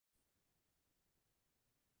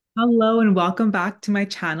Hello and welcome back to my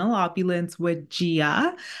channel, Opulence with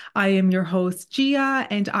Gia. I am your host, Gia,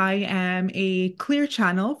 and I am a clear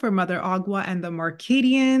channel for Mother Agua and the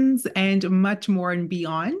Marcadians and much more and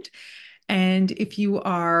beyond. And if you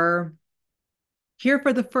are here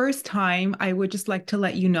for the first time, I would just like to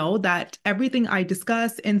let you know that everything I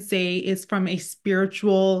discuss and say is from a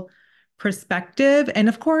spiritual perspective. And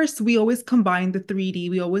of course, we always combine the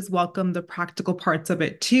 3D. We always welcome the practical parts of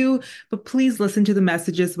it too. But please listen to the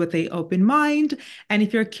messages with a open mind. And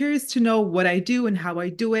if you're curious to know what I do and how I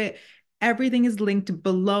do it, everything is linked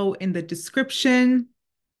below in the description.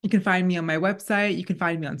 You can find me on my website. You can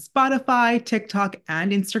find me on Spotify, TikTok,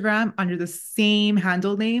 and Instagram under the same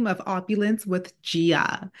handle name of Opulence with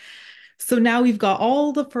Gia. So now we've got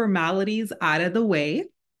all the formalities out of the way.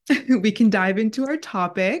 We can dive into our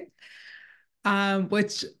topic,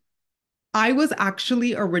 which I was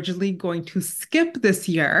actually originally going to skip this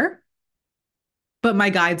year, but my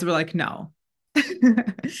guides were like, no.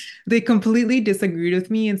 They completely disagreed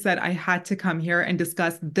with me and said I had to come here and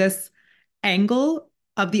discuss this angle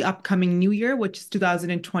of the upcoming new year, which is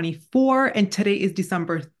 2024. And today is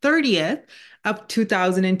December 30th of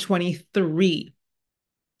 2023.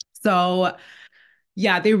 So,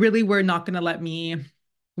 yeah, they really were not going to let me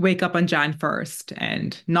wake up on Jan 1st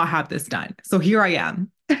and not have this done. So here I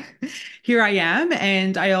am. Here I am.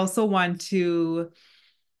 And I also want to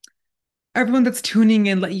everyone that's tuning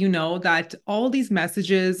in, let you know that all these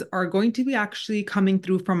messages are going to be actually coming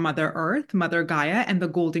through from Mother Earth, Mother Gaia, and the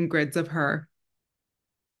golden grids of her.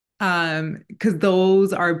 Because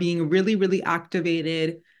those are being really, really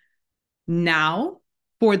activated now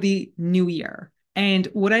for the new year. And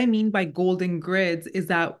what I mean by golden grids is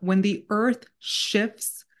that when the earth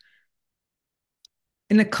shifts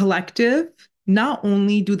in a collective, not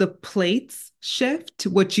only do the plates shift,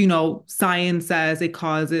 which, science says it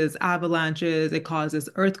causes avalanches, it causes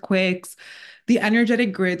earthquakes, the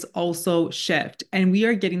energetic grids also shift. And we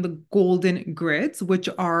are getting the golden grids, which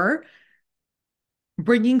are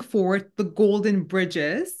bringing forth the golden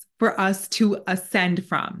bridges for us to ascend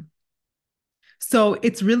from. So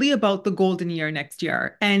it's really about the golden year next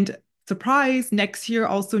year. And surprise, next year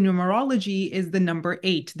also numerology is the number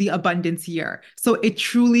 8, the abundance year. So it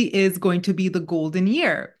truly is going to be the golden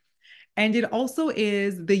year. And it also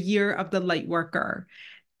is the year of the light worker.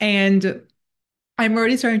 And I'm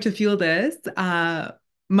already starting to feel this.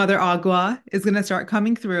 Mother Agua is going to start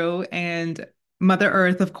coming through, and Mother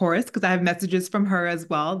Earth, of course, because I have messages from her as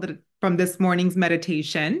well from this morning's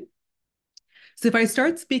meditation. So if I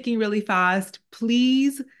start speaking really fast,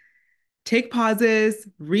 please take pauses,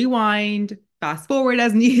 rewind, fast forward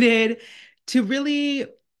as needed to really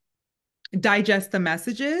digest the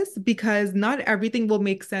messages because not everything will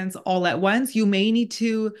make sense all at once. You may need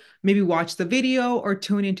to maybe watch the video or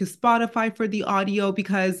tune into Spotify for the audio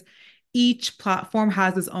because each platform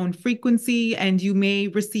has its own frequency and you may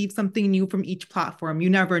receive something new from each platform. You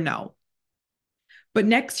never know. But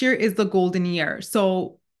next year is the golden year.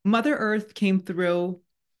 So Mother Earth came through.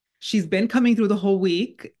 She's been coming through the whole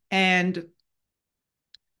week and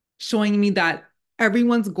showing me that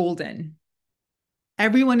everyone's golden.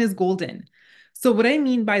 Everyone is golden. So, what I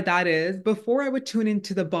mean by that is before I would tune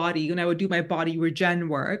into the body and I would do my body regen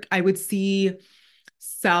work, I would see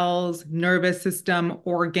cells, nervous system,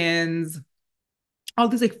 organs, all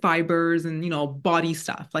these like fibers and, body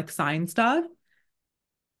stuff, like sign stuff.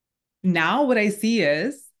 Now, what I see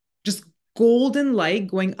is just golden light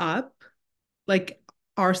going up, like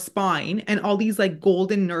our spine, and all these like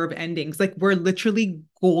golden nerve endings. Like we're literally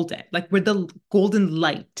golden, like we're the golden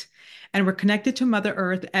light. And we're connected to Mother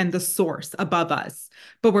Earth and the source above us,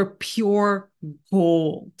 but we're pure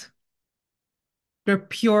gold. We're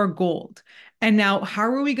pure gold. And now, how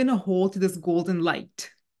are we going to hold to this golden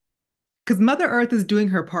light? Because Mother Earth is doing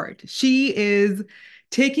her part. She is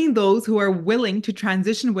taking those who are willing to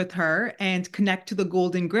transition with her and connect to the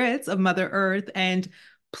golden grids of Mother Earth and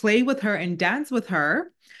play with her and dance with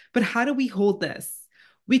her. But how do we hold this?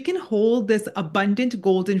 We can hold this abundant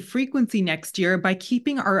golden frequency next year by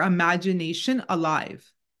keeping our imagination alive.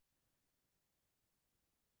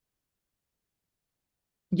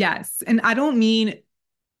 Yes. And I don't mean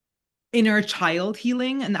inner child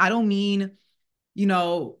healing, and I don't mean, you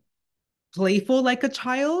know, playful like a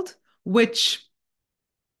child, which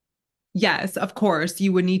yes, of course,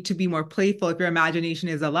 you would need to be more playful if your imagination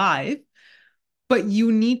is alive, but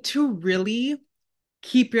you need to really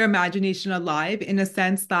keep your imagination alive in a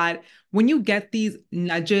sense that when you get these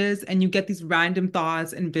nudges and you get these random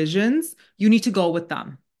thoughts and visions, you need to go with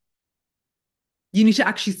them. You need to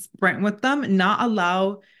actually sprint with them, not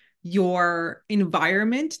allow your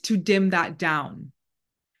environment to dim that down.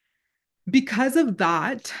 Because of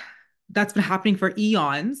that, that's been happening for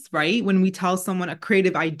eons, right? When we tell someone a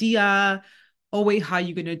creative idea, oh, wait, how are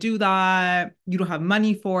you going to do that? You don't have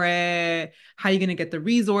money for it. How are you going to get the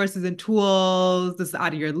resources and tools? This is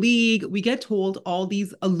out of your league. We get told all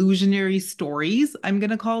these illusionary stories, I'm going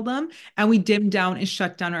to call them, and we dim down and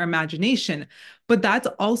shut down our imagination. But that's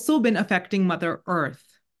also been affecting Mother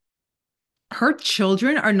Earth. Her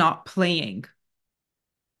children are not playing.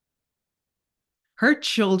 Her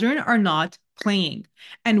children are not playing.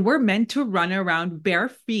 And we're meant to run around bare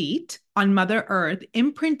feet on Mother Earth,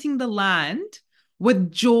 imprinting the land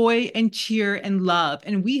with joy and cheer and love.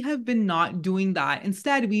 And we have been not doing that.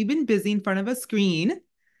 Instead, we've been busy in front of a screen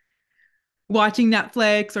watching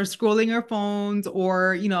Netflix or scrolling our phones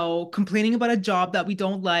or, complaining about a job that we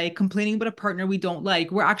don't like, complaining about a partner we don't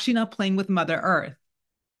like. We're actually not playing with Mother Earth.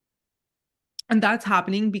 And that's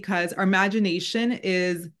happening because our imagination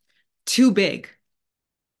is too big.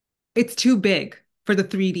 It's too big for the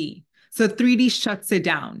 3D. So 3D shuts it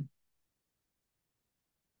down.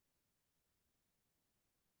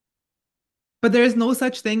 But there is no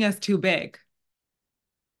such thing as too big.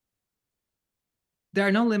 There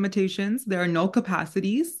are no limitations, there are no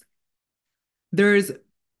capacities. There's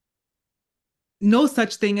no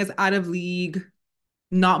such thing as out of league,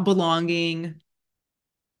 not belonging.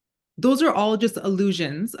 Those are all just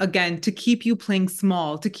illusions, again, to keep you playing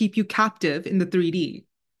small, to keep you captive in the 3D.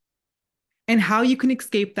 And how you can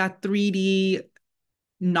escape that 3D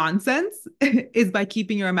nonsense is by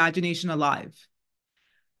keeping your imagination alive.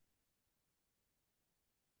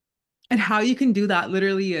 And how you can do that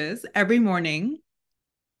literally is every morning,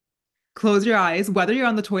 close your eyes, whether you're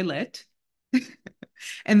on the toilet,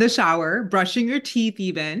 in the shower, brushing your teeth,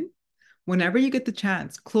 even whenever you get the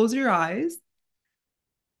chance, close your eyes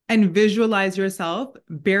and visualize yourself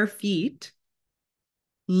bare feet,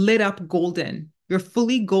 lit up golden. You're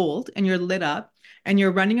fully gold and you're lit up and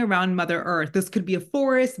you're running around Mother Earth. This could be a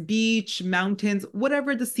forest, beach, mountains,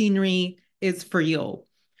 whatever the scenery is for you.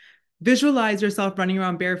 Visualize yourself running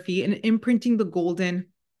around bare feet and imprinting the golden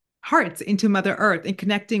hearts into Mother Earth and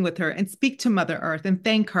connecting with her and speak to Mother Earth and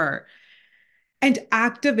thank her and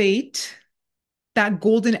activate that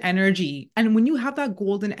golden energy. And when you have that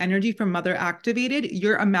golden energy from Mother activated,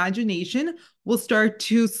 your imagination will start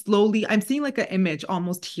to slowly, I'm seeing like an image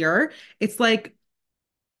almost here. It's like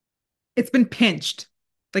it's been pinched,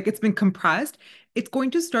 like it's been compressed. It's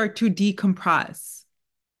going to start to decompress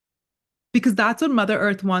because that's what Mother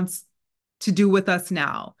Earth wants to do with us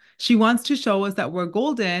now. She wants to show us that we're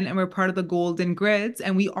golden and we're part of the golden grids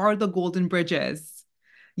and we are the golden bridges.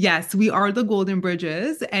 Yes, we are the golden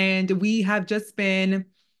bridges, and we have just been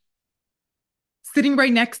sitting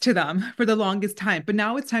right next to them for the longest time. But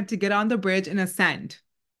now it's time to get on the bridge and ascend.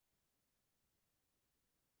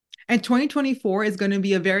 And 2024 is going to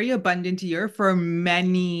be a very abundant year for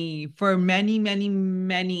many, many,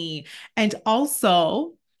 many. And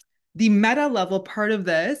also, the meta level part of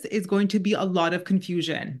this is going to be a lot of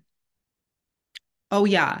confusion. Oh,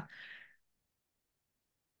 yeah.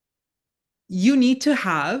 You need to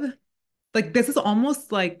have, like, this is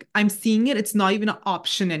almost like I'm seeing it, it's not even an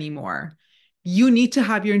option anymore. You need to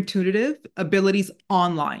have your intuitive abilities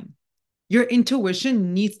online. Your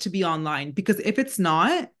intuition needs to be online because if it's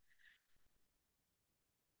not,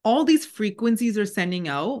 all these frequencies are sending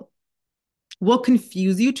out will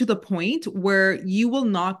confuse you to the point where you will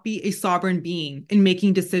not be a sovereign being in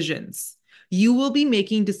making decisions. You will be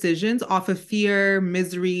making decisions off of fear,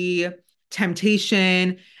 misery,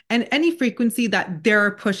 temptation, and any frequency that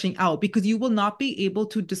they're pushing out because you will not be able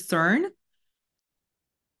to discern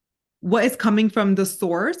what is coming from the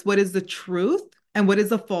source, what is the truth, and what is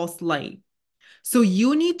the false light. So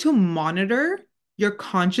you need to monitor your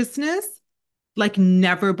consciousness like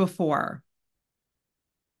never before.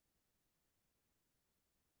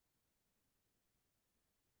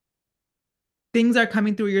 Things are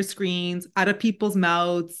coming through your screens, out of people's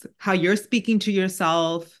mouths, how you're speaking to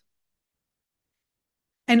yourself,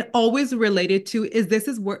 and always related to is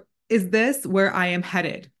this where I am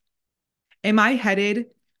headed? Am I headed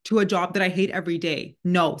to a job that I hate every day?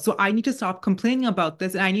 No. So I need to stop complaining about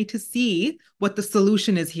this and I need to see what the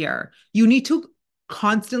solution is here. You need to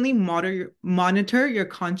constantly monitor your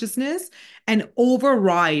consciousness and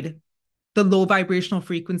override the low vibrational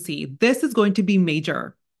frequency. This is going to be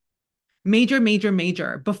major, major, major,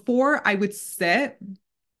 major. Before I would sit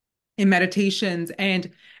in meditations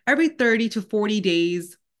and every 30 to 40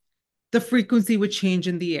 days, the frequency would change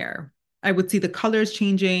in the air. I would see the colors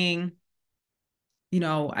changing.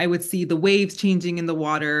 I would see the waves changing in the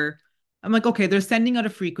water. I'm like, okay, they're sending out a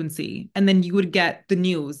frequency. And then you would get the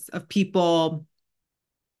news of people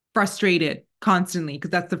frustrated, constantly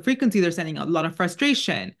because that's the frequency they're sending out. A lot of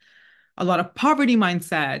frustration, a lot of poverty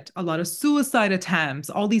mindset, a lot of suicide attempts,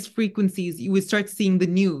 all these frequencies. You would start seeing the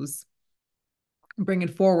news bring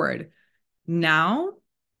it forward. Now,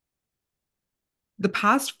 the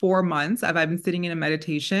past 4 months, I've been sitting in a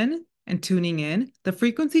meditation and tuning in. The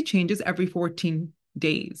frequency changes every 14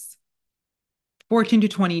 days, 14 to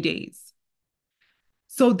 20 days.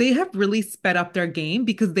 So they have really sped up their game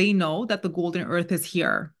because they know that the golden earth is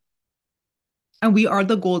here. And we are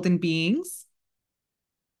the golden beings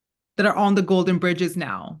that are on the golden bridges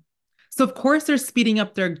now. So, of course, they're speeding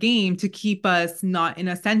up their game to keep us not in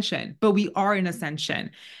ascension, but we are in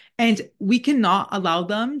ascension. And we cannot allow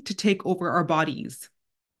them to take over our bodies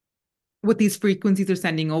with these frequencies they're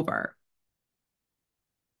sending over.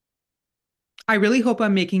 I really hope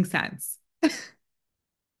I'm making sense.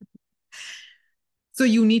 So,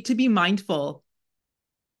 you need to be mindful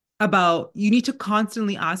about, you need to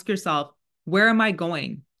constantly ask yourself, where am I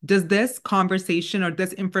going? Does this conversation or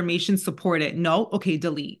this information support it? No? Okay,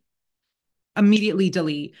 delete. Immediately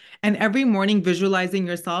delete. And every morning, visualizing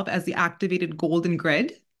yourself as the activated golden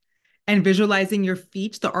grid and visualizing your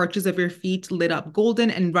feet, the arches of your feet lit up golden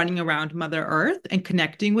and running around Mother Earth and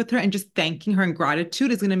connecting with her and just thanking her in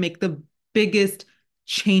gratitude is going to make the biggest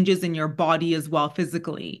changes in your body as well,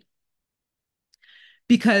 physically.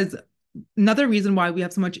 Because another reason why we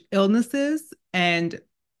have so much illnesses and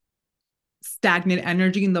stagnant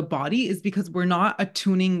energy in the body is because we're not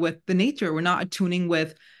attuning with the nature. We're not attuning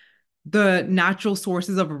with the natural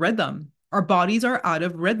sources of rhythm. Our bodies are out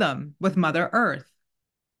of rhythm with Mother Earth.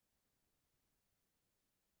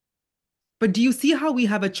 But do you see how we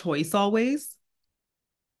have a choice always?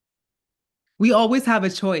 We always have a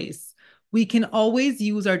choice. We can always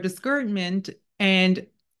use our discernment and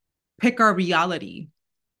pick our reality.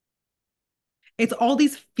 It's all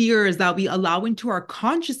these fears that we allow into our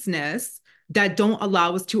consciousness that don't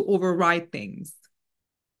allow us to override things.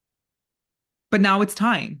 But now it's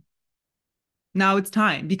time. Now it's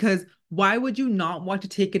time because why would you not want to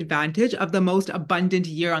take advantage of the most abundant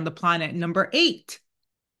year on the planet, number 8,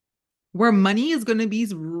 where money is going to be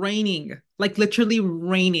raining, like literally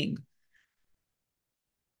raining?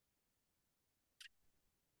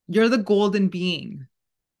 You're the golden being.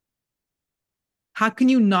 How can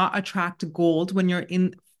you not attract gold when you're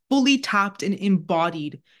in fully tapped and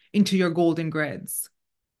embodied into your golden grids?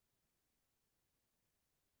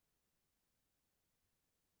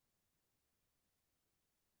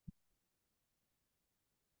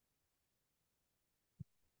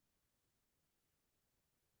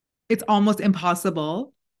 It's almost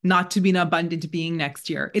impossible not to be an abundant being next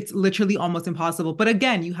year. It's literally almost impossible. But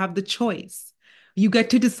again, you have the choice. You get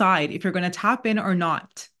to decide if you're going to tap in or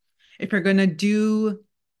not. If you're going to do,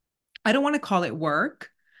 I don't want to call it work.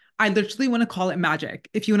 I literally want to call it magic,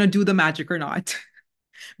 if you want to do the magic or not.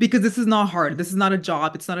 Because this is not hard. This is not a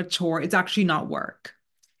job. It's not a chore. It's actually not work.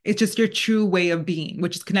 It's just your true way of being,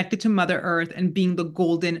 which is connected to Mother Earth and being the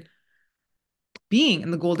golden being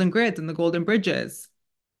and the golden grids and the golden bridges.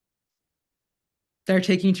 They're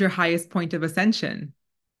taking you to your highest point of ascension.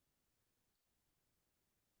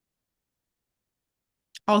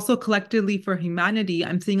 Also, collectively for humanity,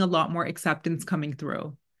 I'm seeing a lot more acceptance coming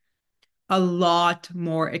through. A lot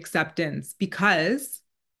more acceptance because,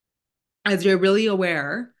 as you're really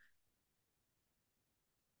aware,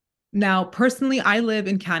 now personally, I live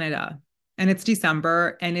in Canada and it's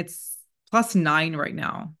December and it's +9 right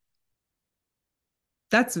now.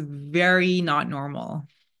 That's very not normal.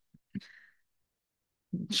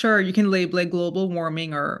 Sure, you can label it global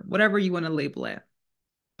warming or whatever you want to label it,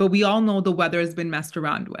 but we all know the weather has been messed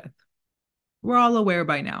around with. We're all aware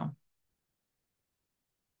by now.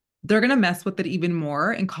 They're going to mess with it even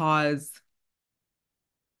more and cause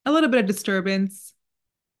a little bit of disturbance,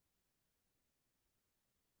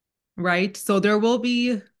 right? So there will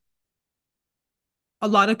be a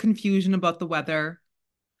lot of confusion about the weather,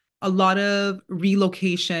 a lot of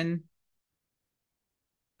relocation.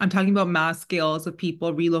 I'm talking about mass scales of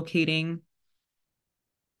people relocating.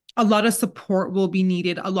 A lot of support will be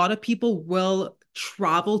needed. A lot of people will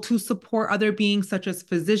travel to support other beings, such as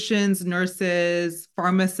physicians, nurses,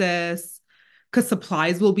 pharmacists, because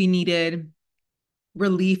supplies will be needed.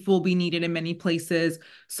 Relief will be needed in many places.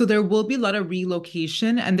 So there will be a lot of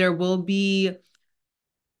relocation and there will be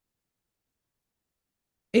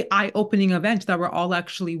an eye-opening event that we're all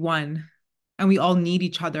actually one and we all need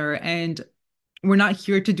each other and we're not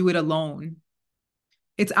here to do it alone.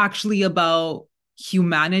 It's actually about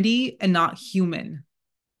humanity and not human.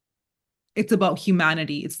 It's about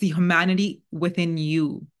humanity. It's the humanity within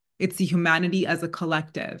you. It's the humanity as a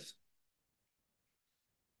collective.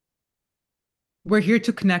 We're here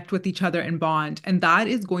to connect with each other and bond. And that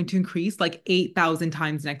is going to increase like 8,000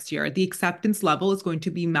 times next year. The acceptance level is going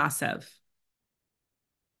to be massive.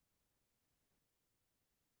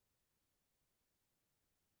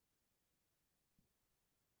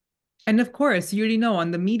 And of course, you already know on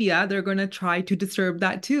the media, they're going to try to disturb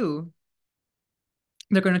that too.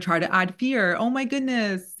 They're going to try to add fear. Oh my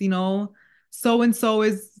goodness, so and so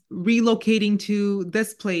is relocating to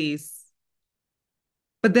this place,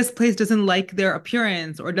 but this place doesn't like their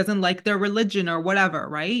appearance or doesn't like their religion or whatever,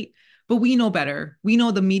 right? But we know better. We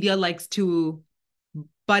know the media likes to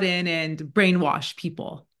butt in and brainwash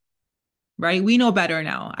people, right? We know better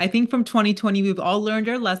now. I think from 2020, we've all learned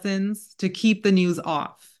our lessons to keep the news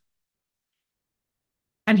off.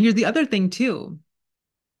 And here's the other thing, too.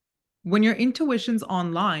 When your intuition's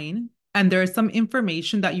online and there is some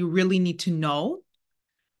information that you really need to know,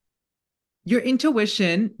 your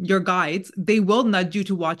intuition, your guides, they will nudge you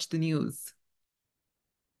to watch the news.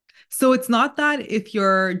 So it's not that if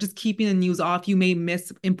you're just keeping the news off, you may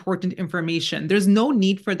miss important information. There's no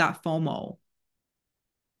need for that FOMO.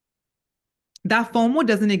 That FOMO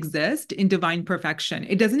doesn't exist in divine perfection.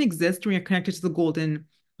 It doesn't exist when you're connected to the golden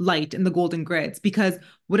light and the golden grids because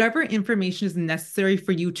whatever information is necessary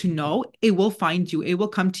for you to know, it will find you. It will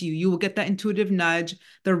come to you. You will get that intuitive nudge.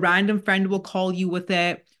 The random friend will call you with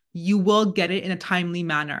it. You will get it in a timely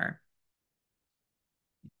manner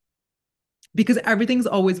because everything's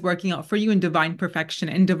always working out for you in divine perfection.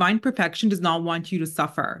 And divine perfection does not want you to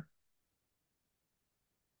suffer.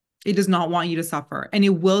 It does not want you to suffer and it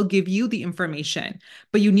will give you the information.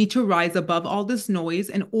 But you need to rise above all this noise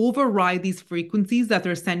and override these frequencies that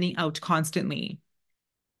they're sending out constantly.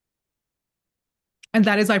 And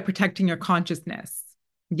that is by protecting your consciousness.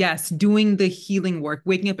 Yes, doing the healing work,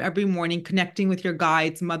 waking up every morning, connecting with your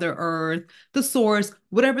guides, Mother Earth, the source,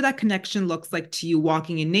 whatever that connection looks like to you,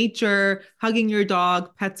 walking in nature, hugging your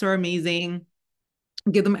dog. Pets are amazing.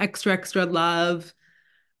 Give them extra, extra love.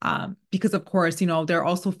 Because, of course, they're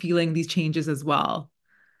also feeling these changes as well.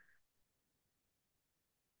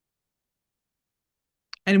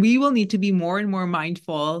 And we will need to be more and more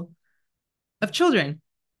mindful of children,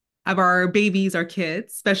 of our babies, our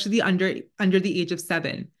kids, especially under the age of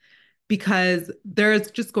 7, because there's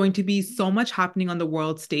just going to be so much happening on the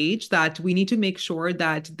world stage that we need to make sure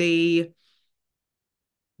that they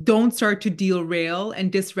don't start to derail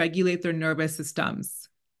and dysregulate their nervous systems.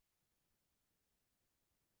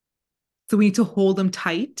 So we need to hold them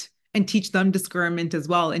tight and teach them discernment as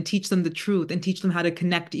well, and teach them the truth and teach them how to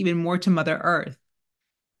connect even more to Mother Earth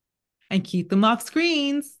and keep them off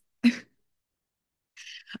screens.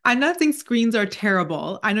 I'm not saying screens are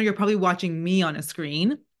terrible. I know you're probably watching me on a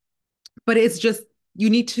screen, but it's just you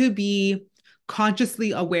need to be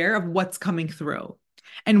consciously aware of what's coming through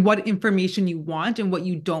and what information you want and what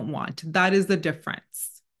you don't want. That is the difference.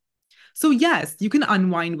 So, yes, you can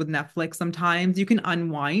unwind with Netflix sometimes, you can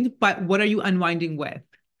unwind, but what are you unwinding with?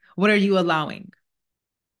 What are you allowing?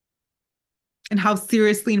 And how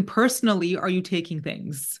seriously and personally are you taking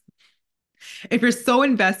things? If you're so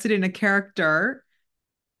invested in a character,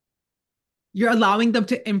 you're allowing them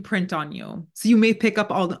to imprint on you. So you may pick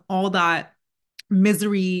up all that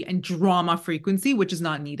misery and drama frequency, which is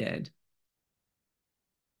not needed.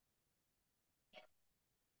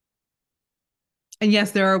 And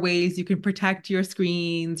yes, there are ways you can protect your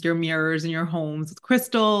screens, your mirrors, and your homes with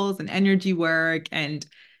crystals and energy work and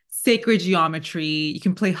sacred geometry. You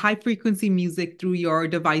can play high frequency music through your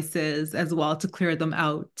devices as well to clear them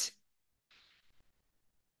out.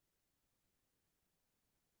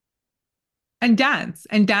 And dance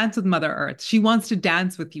with Mother Earth. She wants to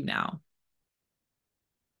dance with you now.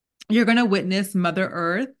 You're going to witness Mother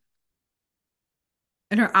Earth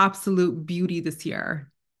and her absolute beauty this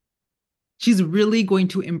year. She's really going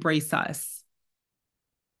to embrace us.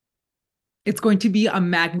 It's going to be a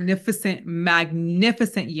magnificent,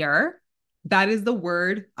 magnificent year. That is the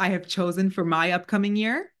word I have chosen for my upcoming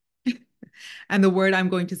year and the word I'm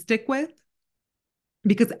going to stick with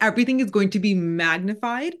because everything is going to be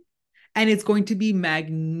magnified and it's going to be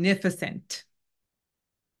magnificent.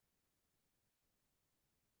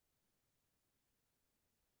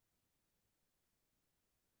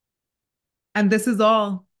 And this is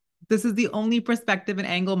all. This is the only perspective and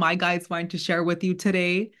angle my guides want to share with you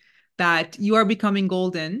today that you are becoming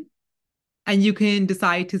golden and you can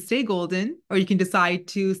decide to stay golden or you can decide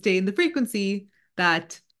to stay in the frequency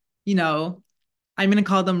that, you know, I'm going to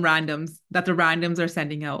call them randoms, that the randoms are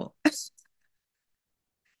sending out.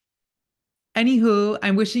 Anywho,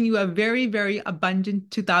 I'm wishing you a very, very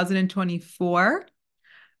abundant 2024.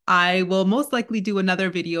 I will most likely do another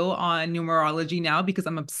video on numerology now because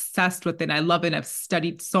I'm obsessed with it. I love it. I've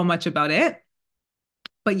studied so much about it.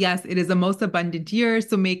 But yes, it is the most abundant year.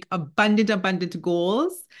 So make abundant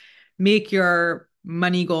goals. Make your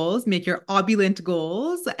money goals, make your opulent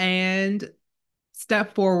goals, and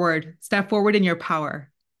step forward in your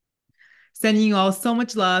power. Sending you all so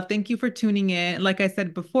much love. Thank you for tuning in. Like I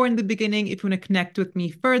said before in the beginning, if you want to connect with me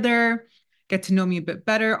further, get to know me a bit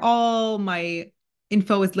better, all my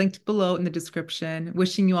info is linked below in the description.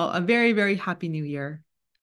 Wishing you all a very, very happy new year.